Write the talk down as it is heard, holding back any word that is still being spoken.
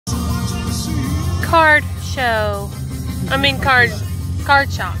card show. I mean card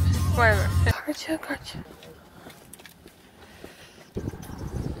shop. Whatever. Card show.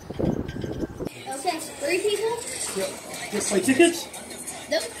 Okay, 3 people? Yep. Play tickets?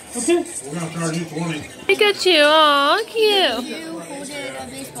 Nope. Okay. We're gonna charge you 20. Pikachu, aw, cute. You holding a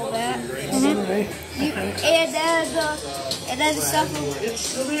baseball bat. And then the stuff.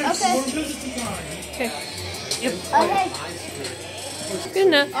 Okay. Yep. Okay. Good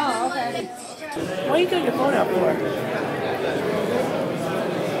enough. Oh, okay. Why you got your phone out for?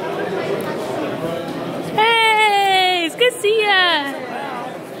 Hey, it's good to see ya.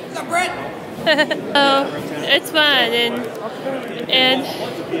 What's up, Brett? Oh, it's fun and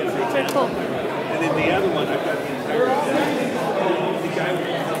very cool. And then the other one, I've got the entire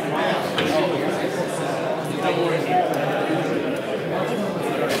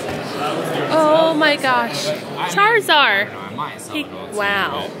Oh my gosh, Charizard!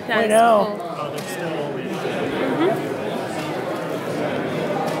 Wow, that's cool.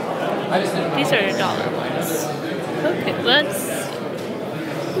 These are the dollar ones. Okay, let's.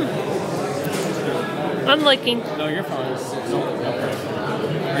 I'm looking. No, you're fine.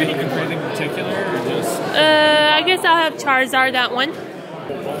 Any anything in particular, or just? I guess I'll have Charizard. That one.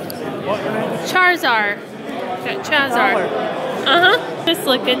 Charizard. Got Charizard. Just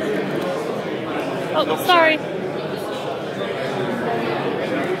looking. Oh, sorry.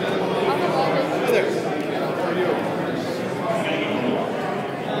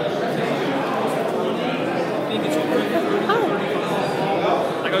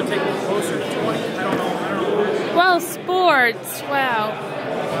 I gotta take it closer to 20. I don't know. Well, sports. Wow.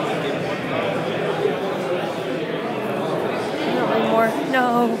 Not anymore. No.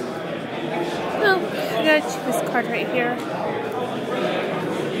 No. I gotta choose this card right here.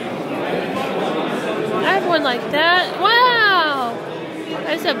 I have one like that. Wow.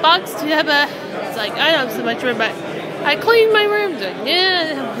 There's a box to have a. It's like I don't have so much room, but I cleaned my room. Like,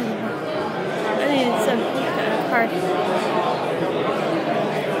 yeah. I need some kind of card.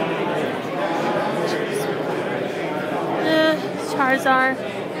 Charizard. I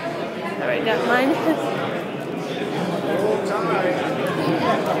already got mine.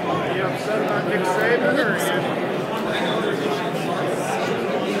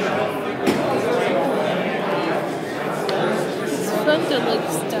 It's fun to look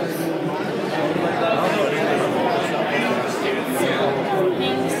stuff.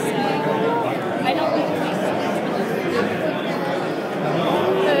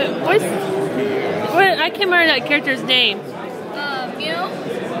 What? I can't remember that character's name.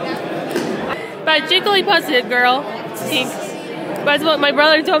 But Jigglypuff's a girl. That's what my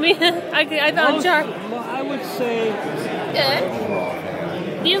brother told me. I found Char. I would say. Good.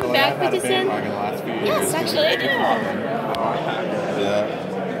 Do you have a bag with this in? Yes, actually I do. Yeah.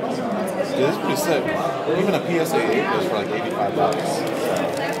 Dude, this is pretty sick. Even a PSA 8 goes for like $85.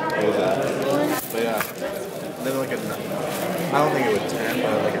 What is that? But yeah. Then like a, I don't think it would 10,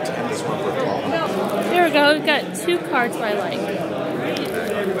 but like a 10 is one for 12. There we go. We've got 2 cards I like.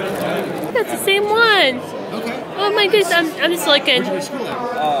 That's the same one. Okay. Oh my goodness, I'm just looking. Cool.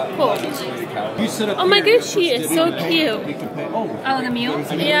 Oh my goodness, she is so cute. Oh, the Mew?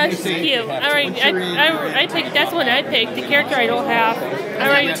 Yeah, she's cute. Alright, I picked, that's one I picked. The character I don't have. I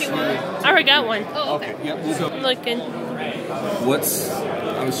already got one. Oh, okay. I'm looking. I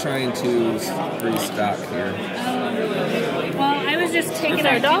was trying to restock here. Well, I was just taking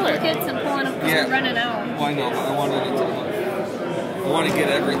our dollar kits and pulling them because we're running out. Why not? I want to get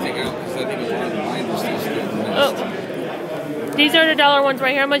everything out because I think a lot of mine are still getting Oh. These are the dollar ones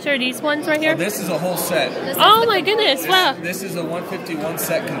right here. How much are these ones right here? Oh, this is a whole set. Oh my goodness, wow. This is a 151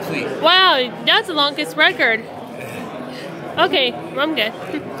 set complete. Wow, that's the longest record. Okay, I'm good.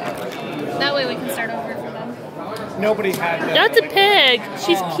 That way we can start over for them. Nobody had that. That's a pig.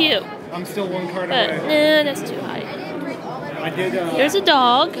 She's cute. I'm still 1 card But, away. that's too high. I did. There's a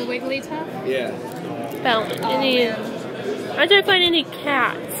dog. The Wiggly Tuff? Yeah. Found any. I'm trying to find any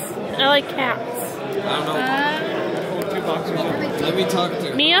cats. I like cats. I don't know. 2 boxes. Let me talk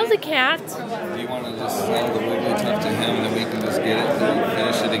to. Meow's a cat. Do you want to just sell the Wiggly Tuff to him and then we can just get it and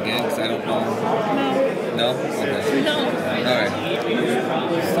finish it again? Because I don't know. No? Okay. No. Alright.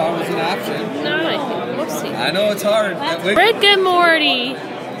 Just thought it was an option. No, we'll see. I know it's hard. Rick and Morty.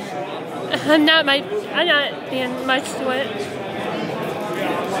 I'm not being much to it.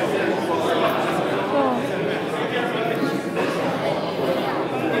 Oh.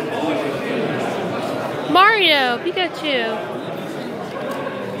 Mario, Pikachu.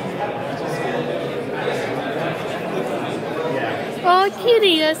 Oh,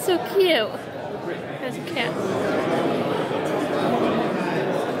 kitty, that's so cute. That's a cat.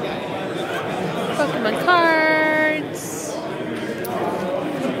 Pokemon cards.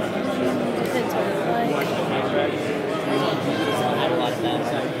 That's what it's like.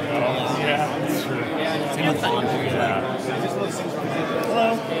 Yeah, that's true. Same with Bond. Hello.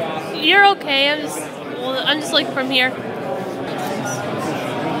 You're okay. I'm just looking from here.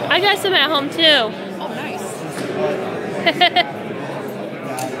 I got some at home too. Oh, nice.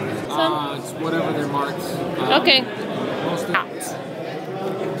 It's whatever their marks. Okay.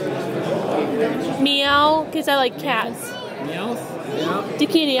 Meow, because I like cats. Meowth? Yeah. The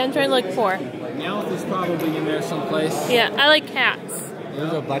kitty I'm trying to look for. Meowth is probably in there someplace. Yeah, I like cats.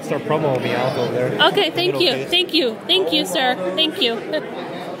 There's a Black Star promo Meowth over there. Okay, thank you. Face. Thank you. Thank you, sir. Thank you.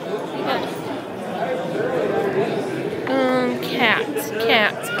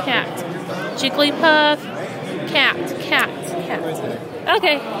 Cat. Jigglypuff. Cat.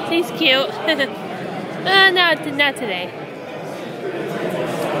 Okay, he's cute. Not today.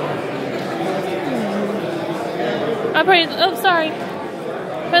 I'll probably, oh, sorry.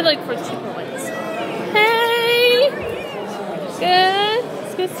 I'd like for cheaper ones. Hey! Good.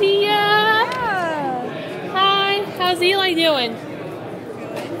 It's good to see ya. Hi. How's Eli doing?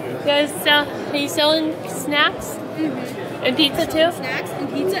 You guys are you selling snacks? Mm-hmm. And pizza too? Snacks and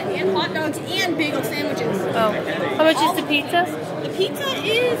pizza and hot dogs and bagel sandwiches. Oh. How much is the pizza? The pizza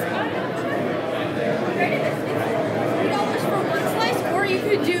is $3 for one slice, or you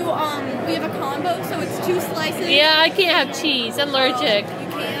could do, we have a combo, so it's 2 slices. Yeah, I can't have cheese. I'm allergic. You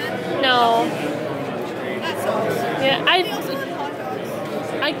can? No. That sucks. Yeah, We also have hot dogs.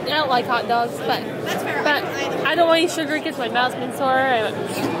 I don't like hot dogs, but That's fair. I don't want any sugar because my mouth's been sore.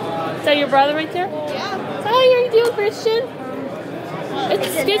 Is that your brother right there? Yeah. How are you doing, Christian? It's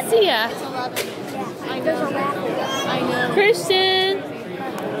good to see ya. It's 11. I know. I know. Christian!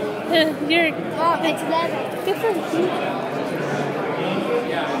 You're Oh, it's 11. good for you.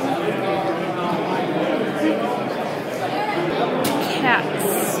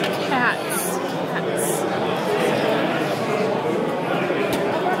 Cats.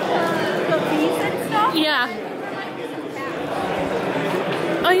 Yeah.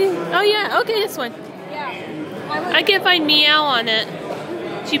 Oh yeah. Okay, this one. Yeah. I can find Meow on it.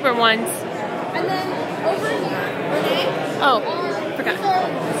 Cheaper ones. And then over here, Renee. Oh, forgot.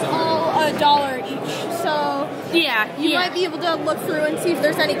 These are all $1 each. So Yeah. you might be able to look through and see if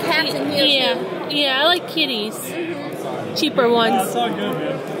there's any cats in here. Yeah. I like kitties. Cheaper ones. It's all good,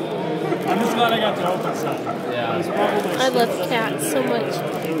 man. I'm just glad I got to open stuff. Yeah. I love cats so much.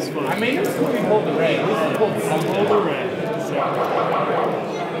 I made him hold the red. Hold the red.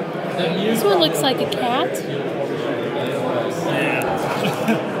 This one looks like a cat. Yeah.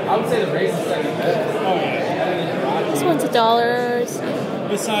 I would say the race is second best. Oh, yeah. This one's $1.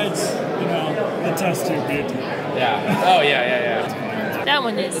 Besides, the test tube beat. Yeah. Oh, yeah. That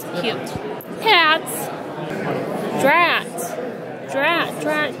one is cute. Cats. Drat.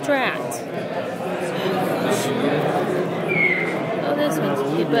 Oh, this one's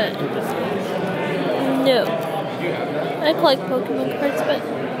cute, but no. I collect Pokemon cards, but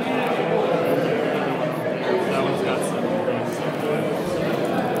That one's got some.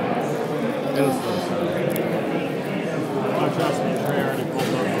 Oh, trust me, Trey already pulled up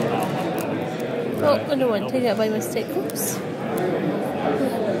on that one. oh, I don't want to take that by mistake. Oops.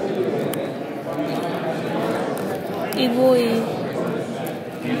 Evoi.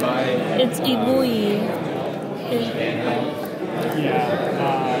 It's Evoi. Yeah, I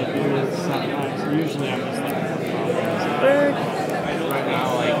do sometimes. Usually I'm just looking for progress. Bird. Right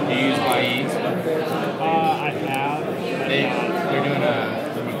now, like, do you use Baies? I have. They're doing the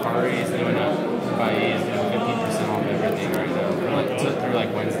Macari's doing a Baies, 15% off everything right now. Through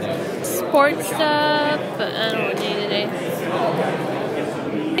like Wednesday. Sports stuff, but I don't want any today.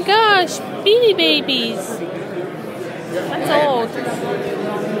 Oh my gosh, Beanie Babies. That's old.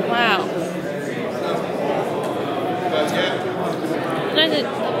 Wow. I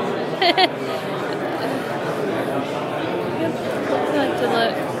like to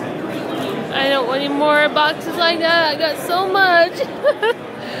look. I don't want any more boxes like that. I got so much.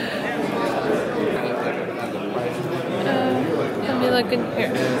 Let me look in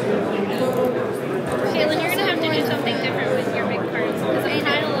here. Caitlin, you're gonna have to do something different with your big cards because the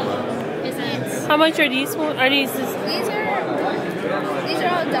title of them isn't. How much are these? Are these? These are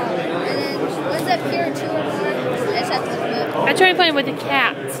all $1. And then ones up here are 2 or more. I just have to look it up. I try to find with the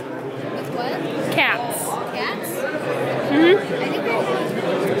cats. With what? Cats. Cats? Mhm. I think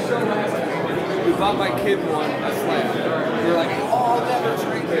We bought my kid one. That's like, you're like, oh, that's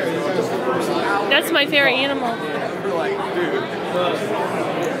right there. That's my favorite animal. We're like, dude.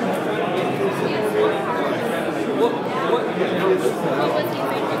 What?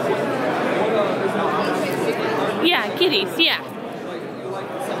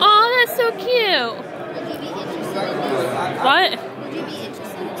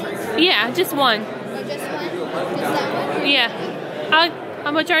 just one. Oh, just one? Just that one? Yeah.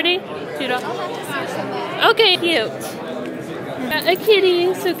 How much are they? $2. I'll have to search them out. Okay, cute. A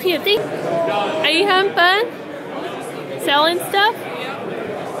kitty, so cute. Are you having fun? Selling stuff?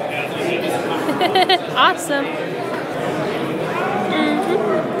 Awesome.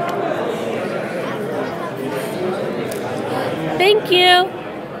 Thank you.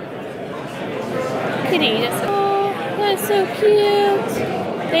 Kitty, that's so cute.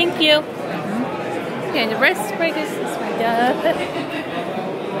 Thank you. Okay, the rest break is this way.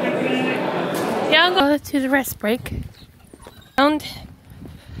 Yeah, I'll go to the rest break. And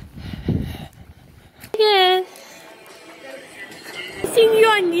again, I've seen you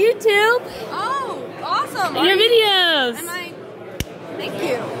on YouTube. Oh, awesome. Your videos. Thank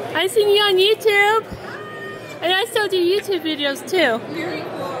you. I've seen you on YouTube. And I still do YouTube videos too. Very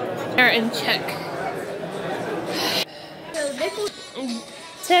cool. There and check. So nickels.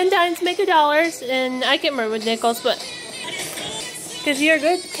 10 dimes make $1, and I can't remember with nickels, but because you're a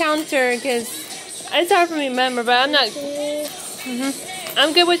good counter. Because it's hard for me to remember, but I'm not.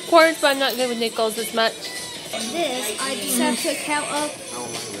 I'm good with quarters, but I'm not good with nickels as much. This, I just have to count up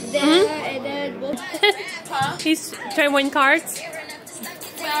there and then we'll. He's trying to win cards.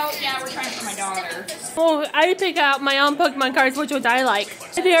 Well, yeah, we're trying for my daughter. Oh, I pick out my own Pokemon cards, which ones I like.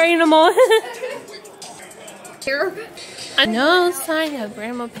 Their animal. Here. No sign of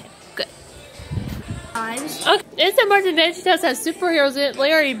Grandma Pam. Good. Times. Okay, Instant Adventure does have superheroes in it,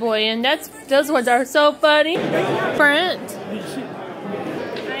 Larry Boy, and those ones are so funny. Brent.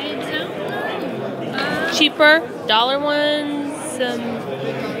 Cheaper, dollar ones.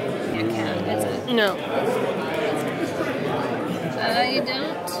 No. You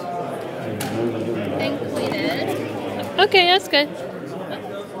don't think we did. Okay, that's good.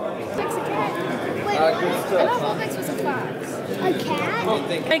 Wait, I thought Wolfix was a fox. A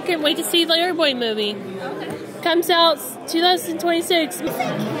cat? I can't wait to see Larry Boy movie. Comes out 2026. No,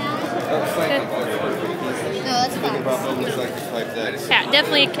 that's fox. Cat,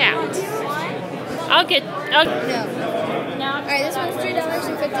 definitely a cat. I'll get. No. Alright, this one's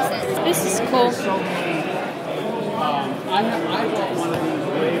 $3.50. This is cool. I bought one of these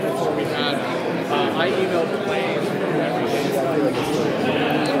way before we had them. I emailed the claims and everything.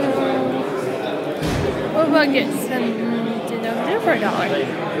 What about get some dinner for $1?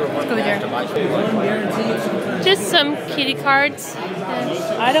 Let's go there. Just some kitty cards.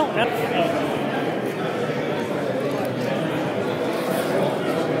 I don't know.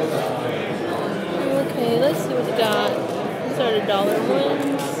 Okay, let's see what we got. These are the dollar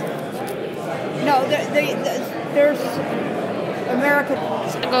ones. No, there's American.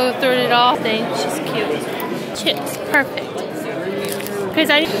 I'll go through it all thing. She's cute. Chips, perfect. Because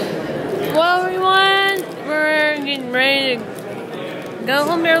well, everyone, we're getting ready to go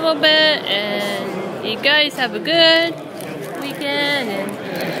home here a little bit, and you guys have a good weekend,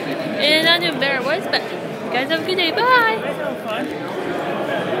 and I do better words, but you guys have a good day. Bye.